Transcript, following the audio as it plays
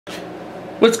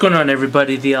What's going on,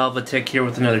 everybody? The Alva Tech here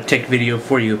with another tech video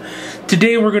for you.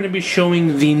 Today we're going to be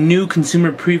showing the new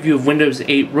consumer preview of Windows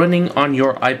 8 running on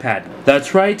your iPad.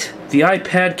 That's right, the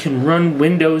iPad can run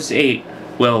Windows 8.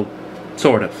 Well,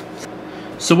 sort of.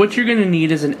 So what you're going to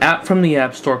need is an app from the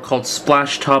App Store called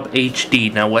SplashTop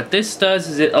HD. Now what this does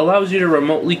is it allows you to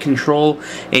remotely control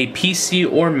a PC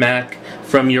or Mac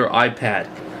from your iPad.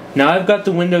 Now I've got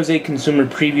the Windows 8 consumer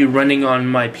preview running on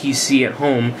my PC at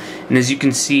home, and as you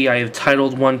can see I have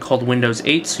titled one called Windows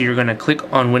 8, so you're going to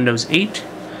click on Windows 8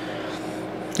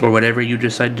 or whatever you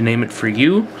decide to name it for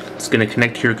you. It's going to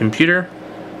connect to your computer,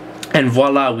 and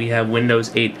voila, we have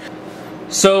Windows 8.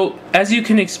 So as you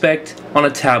can expect on a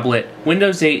tablet,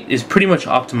 Windows 8 is pretty much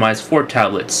optimized for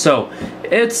tablets. So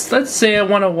let's say I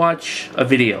want to watch a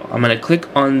video. I'm going to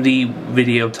click on the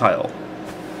video tile.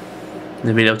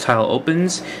 The video tile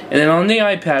opens, and then on the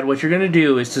iPad what you're going to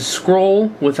do is to scroll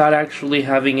without actually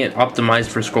having it optimized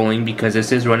for scrolling, because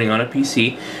this is running on a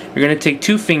PC. You're going to take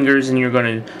two fingers and you're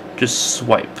going to just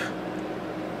swipe,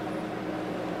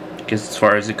 because as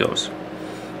far as it goes.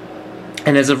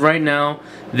 And as of right now,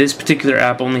 this particular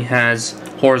app only has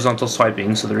horizontal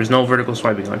swiping, so there is no vertical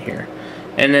swiping on here.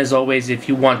 And as always, if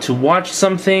you want to watch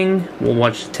something, we'll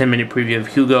watch a 10-minute preview of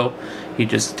Hugo. You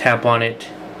just tap on it.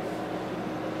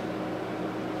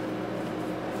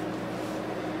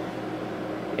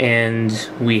 And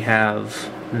we have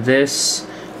this.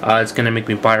 It's going to make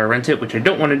me buy or rent it, which I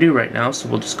don't want to do right now, so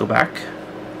we'll just go back.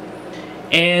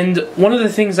 And one of the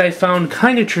things I found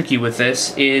kind of tricky with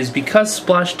this is because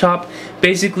SplashTop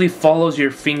basically follows your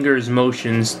fingers'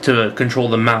 motions to control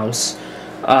the mouse,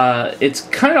 it's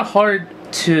kind of hard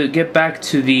to get back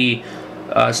to the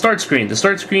start screen. The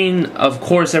start screen, of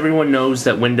course, everyone knows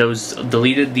that Windows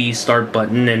deleted the start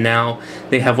button, and now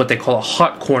they have what they call a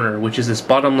hot corner, which is this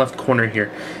bottom left corner here.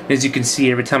 And as you can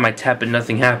see, every time I tap it,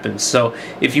 nothing happens. So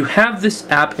if you have this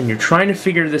app and you're trying to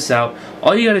figure this out,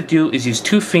 all you gotta do is use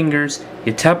two fingers,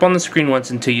 you tap on the screen once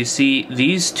until you see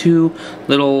these two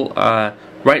little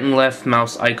right and left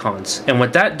mouse icons. And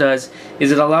what that does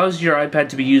is it allows your iPad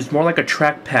to be used more like a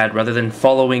trackpad rather than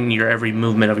following your every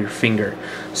movement of your finger.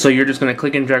 So you're just going to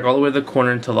click and drag all the way to the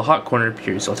corner until the hot corner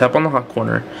appears. So I'll tap on the hot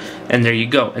corner, and there you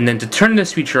go. And then to turn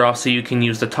this feature off so you can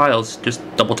use the tiles, just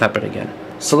double tap it again.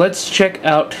 So let's check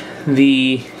out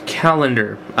the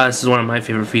calendar. This is one of my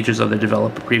favorite features of the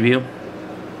developer preview.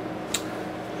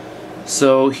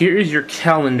 So here is your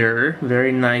calendar.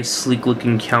 Very nice, sleek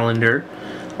looking calendar.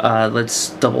 Let's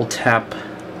double tap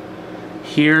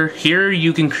here. Here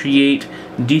you can create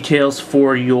details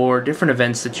for your different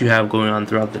events that you have going on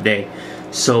throughout the day.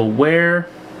 So let's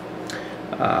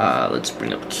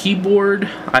bring up keyboard.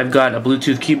 I've got a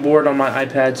Bluetooth keyboard on my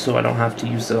iPad, so I don't have to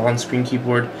use the on-screen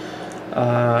keyboard.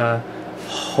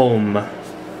 Home.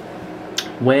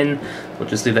 When, we'll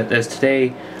just leave that as today.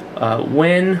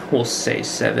 When, we'll say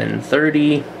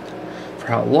 7:30. For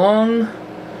how long?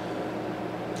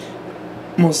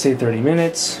 We'll say 30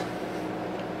 minutes.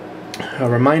 A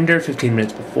reminder, 15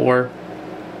 minutes before.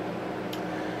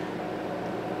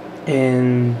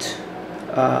 And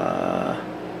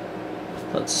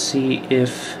let's see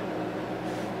if...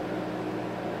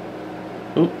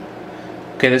 Oop.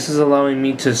 Okay, this is allowing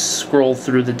me to scroll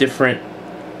through the different...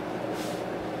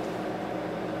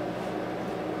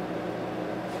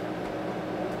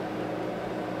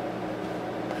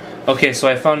 Okay, so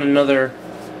I found another...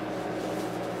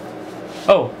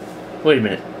 Oh, wait a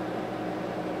minute.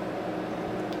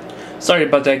 Sorry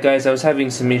about that, guys. I was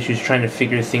having some issues trying to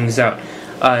figure things out.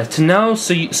 So now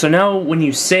when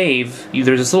you save,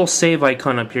 there's this little save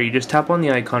icon up here. You just tap on the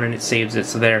icon and it saves it.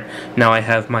 So there, now I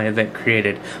have my event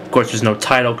created. Of course, there's no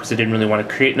title because I didn't really want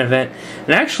to create an event.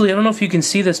 And actually, I don't know if you can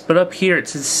see this, but up here it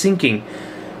says syncing.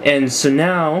 And so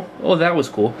now, oh, that was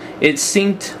cool. It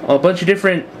synced a bunch of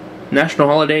different national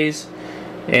holidays,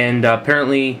 and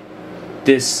apparently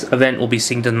this event will be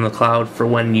synced in the cloud for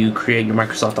when you create your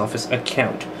Microsoft Office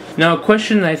account. Now, a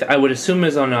question I would assume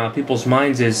is on people's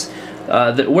minds is,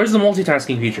 where's the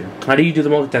multitasking feature? How do you do the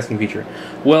multitasking feature?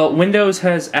 Well, Windows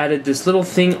has added this little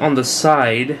thing on the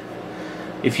side.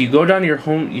 If you go down to your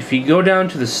home, if you go down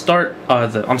to the start,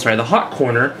 the hot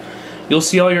corner, you'll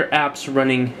see all your apps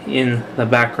running in the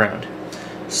background.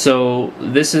 So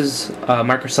this is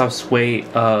Microsoft's way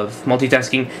of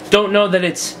multitasking. Don't know that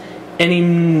it's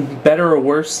any better or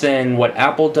worse than what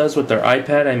Apple does with their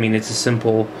iPad. I mean, it's a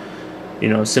simple,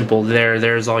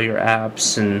 there's all your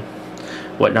apps and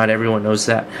whatnot. Everyone knows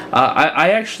that.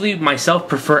 I actually myself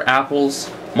prefer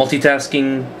Apple's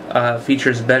multitasking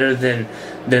features better than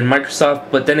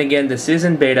Microsoft, but then again, this is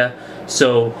in beta,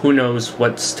 so who knows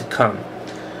what's to come.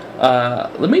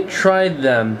 Let me try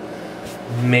the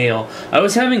mail. I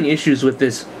was having issues with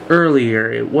this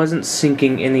earlier. It wasn't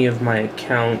syncing any of my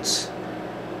accounts,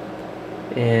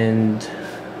 and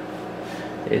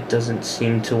it doesn't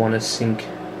seem to want to sync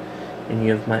any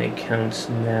of my accounts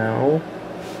now.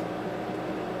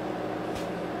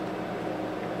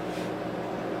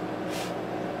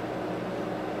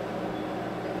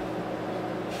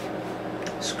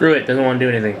 Screw it, doesn't want to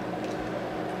do anything.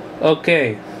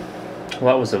 Okay,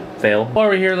 well, that was a fail.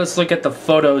 Over here, let's look at the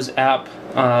Photos app.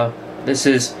 I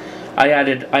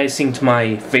synced my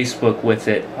Facebook with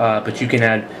it, but you can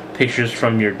add pictures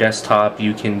from your desktop.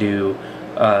 You can do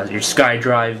your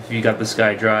SkyDrive if you got the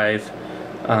SkyDrive.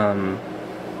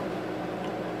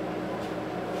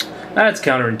 That's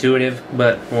counterintuitive,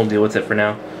 but we'll deal with it for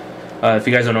now. If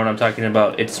you guys don't know what I'm talking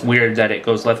about, it's weird that it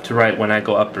goes left to right when I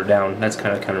go up or down. That's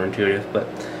kind of counterintuitive, but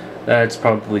that's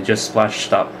probably just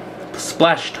Splashtop.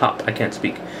 I can't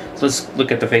speak. So let's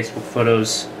look at the Facebook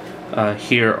photos.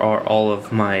 Here are all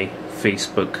of my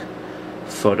Facebook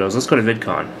photos. Let's go to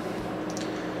VidCon.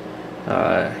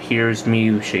 Here's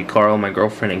me, Shay Carl, my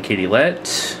girlfriend, and Katie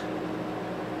Lett.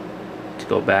 To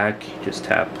go back, just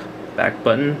tap back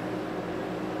button.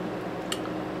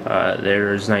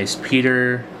 There's Nice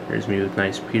Peter. There's me with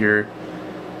Nice Peter.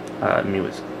 Me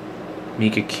with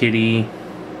Mika Kitty.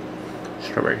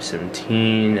 Strawberry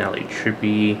 17. Ali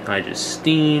Trippy. I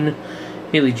Justine.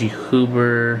 Haley G.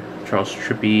 Huber. Charles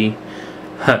Trippy.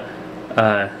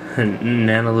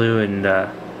 Nanalu and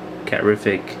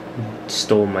Catrific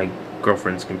stole my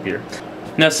girlfriend's computer.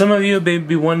 Now, some of you may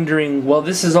be wondering, well,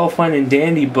 this is all fine and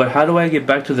dandy, but how do I get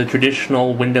back to the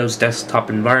traditional Windows desktop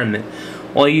environment?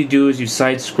 All you do is you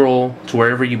side scroll to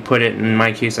wherever you put it. In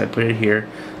my case, I put it here.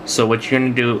 So what you're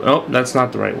going to do... Oh, that's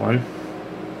not the right one.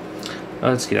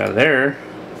 Let's get out of there.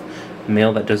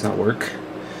 Mail, that does not work.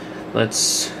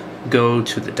 Let's go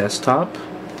to the desktop.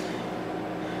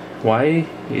 Why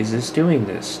is this doing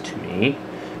this to me?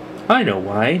 I know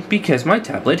why. Because my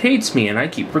tablet hates me and I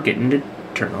keep forgetting to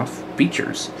turn off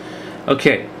features.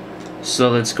 Okay, so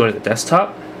let's go to the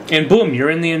desktop. And boom, you're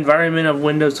in the environment of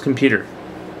Windows Computer.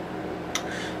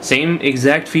 Same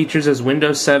exact features as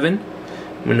Windows 7,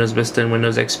 Windows Vista, and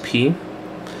Windows XP.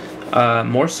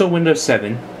 More so Windows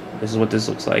 7. This is what this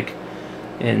looks like.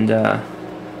 And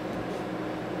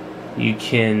you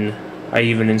can... I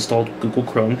even installed Google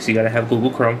Chrome, because you gotta have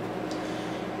Google Chrome.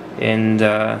 And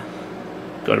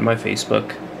go to my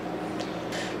Facebook.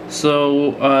 So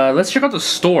let's check out the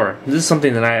store. This is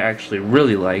something that I actually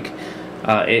really like.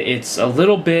 It's a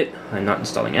little bit... I'm not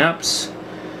installing apps.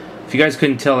 If you guys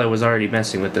couldn't tell, I was already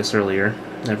messing with this earlier.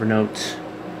 Evernote.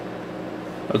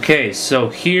 Okay, so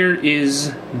here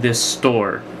is this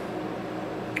store.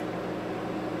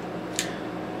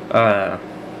 I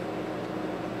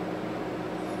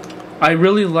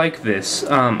really like this.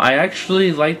 I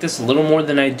actually like this a little more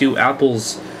than I do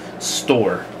Apple's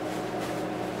store.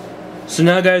 So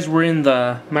now, guys, we're in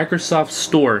the Microsoft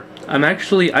Store. I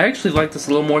actually like this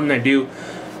a little more than I do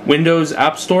Windows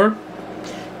App Store.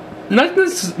 Not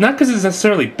because it's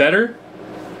necessarily better,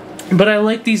 but I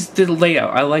like the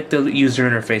layout. I like the user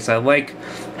interface. I like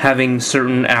having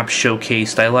certain apps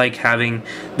showcased. I like having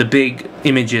the big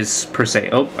images per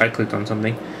se. Oh, I clicked on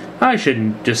something. I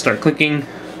shouldn't just start clicking.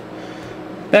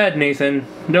 Bad, Nathan.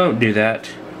 Don't do that.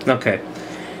 Okay.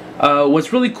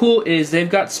 What's really cool is they've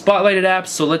got spotlighted apps.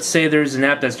 So let's say there's an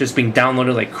app that's just being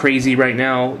downloaded like crazy right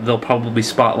now. They'll probably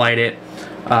spotlight it.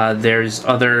 There's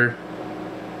other...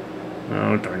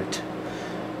 Oh, darn it.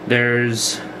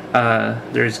 There's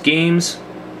games.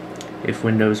 If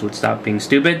Windows would stop being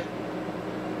stupid.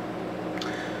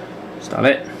 Stop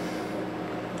it.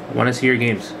 I want to see your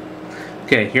games.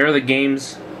 Okay, here are the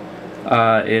games.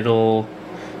 It'll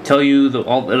tell you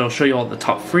it'll show you all the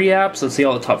top free apps. Let's see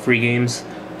all the top free games.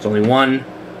 There's only one.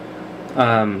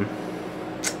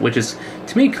 Which is,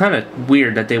 to me, kind of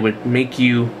weird that they would make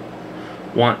you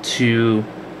want to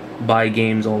buy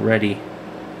games already.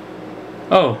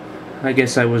 Oh, I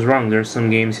guess I was wrong. There's some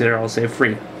games here I'll say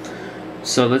free.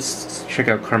 So let's check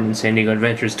out Carmen Sandiego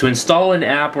Adventures. To install an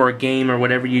app or a game or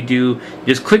whatever you do,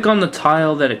 just click on the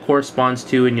tile that it corresponds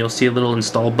to and you'll see a little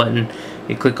install button.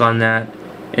 You click on that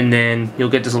and then you'll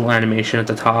get this little animation at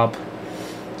the top.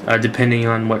 Depending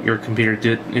on what your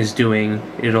computer is doing,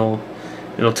 it'll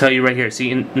tell you right here.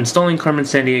 See, installing Carmen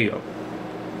Sandiego.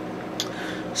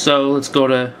 So let's go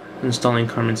to installing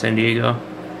Carmen Sandiego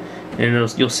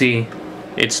and you'll see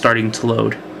it's starting to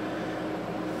load.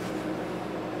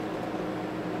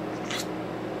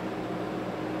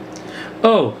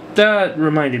 Oh, that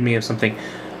reminded me of something.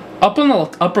 Up on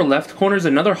the upper left corner is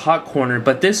another hot corner,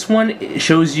 but this one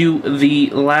shows you the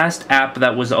last app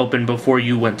that was open before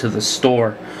you went to the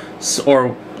store.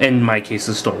 or in my case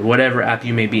the store, whatever app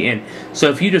you may be in. So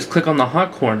if you just click on the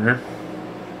hot corner,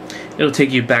 it'll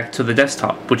take you back to the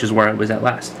desktop, which is where I was at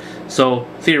last. So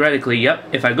theoretically, yep,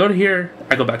 if I go to here,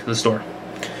 I go back to the store.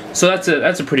 So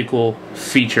that's a pretty cool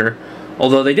feature.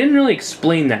 Although they didn't really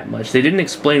explain that much. They didn't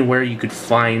explain where you could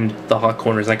find the hot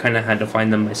corners. I kind of had to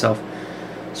find them myself.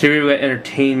 So here we've got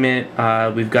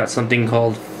entertainment. We've got something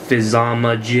called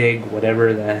Fizama Jig,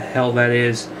 whatever the hell that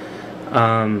is.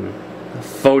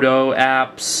 Photo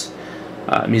apps,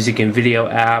 music and video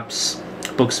apps,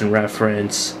 books and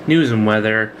reference, news and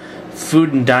weather,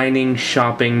 food and dining,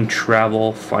 shopping,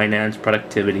 travel, finance,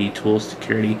 productivity, tools,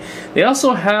 security. They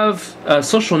also have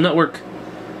social networking.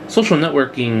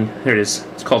 There it is.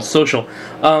 It's called social.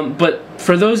 But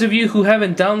for those of you who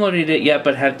haven't downloaded it yet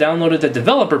but have downloaded the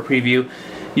developer preview,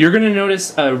 you're going to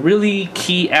notice a really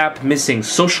key app missing,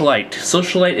 Socialite.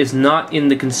 Socialite is not in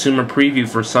the consumer preview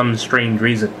for some strange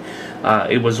reason.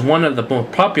 It was one of the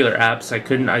most popular apps. I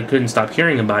couldn't stop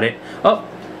hearing about it. Oh,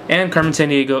 and Carmen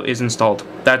Sandiego is installed.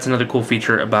 That's another cool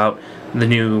feature about the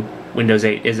new Windows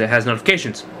 8, is it has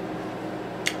notifications.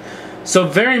 So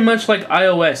very much like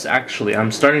iOS, actually.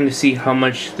 I'm starting to see how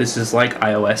much this is like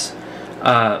iOS.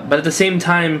 But at the same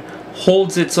time,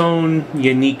 holds its own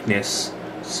uniqueness,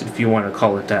 if you want to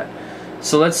call it that.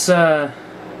 So let's go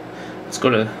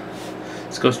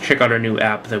check out our new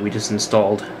app that we just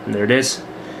installed. And there it is,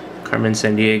 Carmen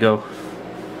Sandiego.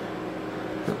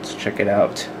 Let's check it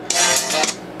out.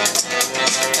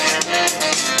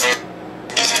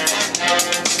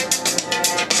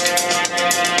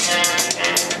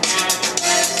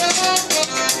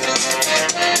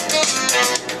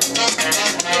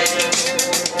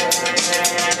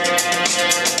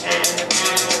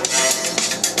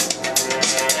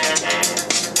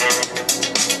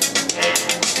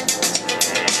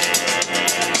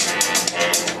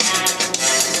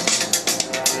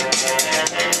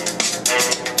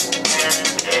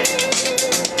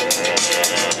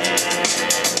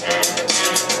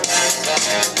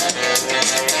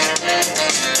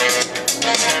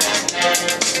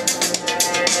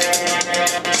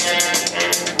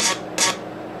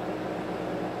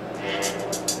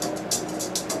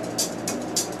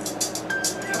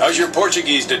 How's your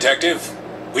Portuguese, detective?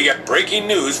 We got breaking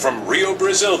news from Rio,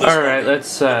 Brazil this morning. Alright,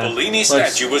 let's the Bellini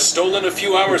statue was stolen a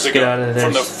few hours ago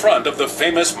from the front of the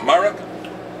famous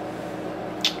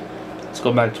Let's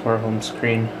go back to our home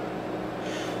screen.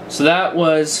 So that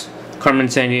was Carmen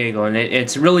Sandiego, and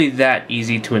it's really that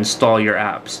easy to install your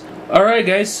apps. Alright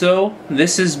guys, so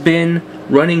this has been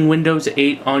running Windows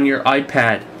 8 on your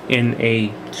iPad in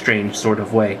a strange sort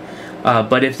of way.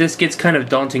 But if this gets kind of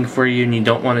daunting for you and you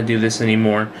don't want to do this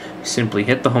anymore, you simply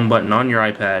hit the home button on your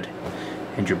iPad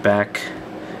and you're back to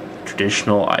the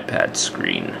traditional iPad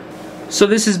screen. So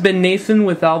this has been Nathan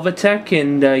with AlvaTech,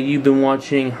 and you've been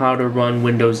watching how to run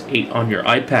Windows 8 on your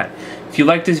iPad. If you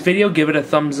liked this video, give it a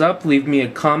thumbs up, leave me a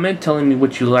comment telling me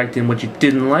what you liked and what you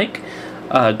didn't like.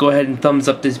 Go ahead and thumbs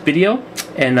up this video,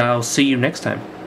 and I'll see you next time.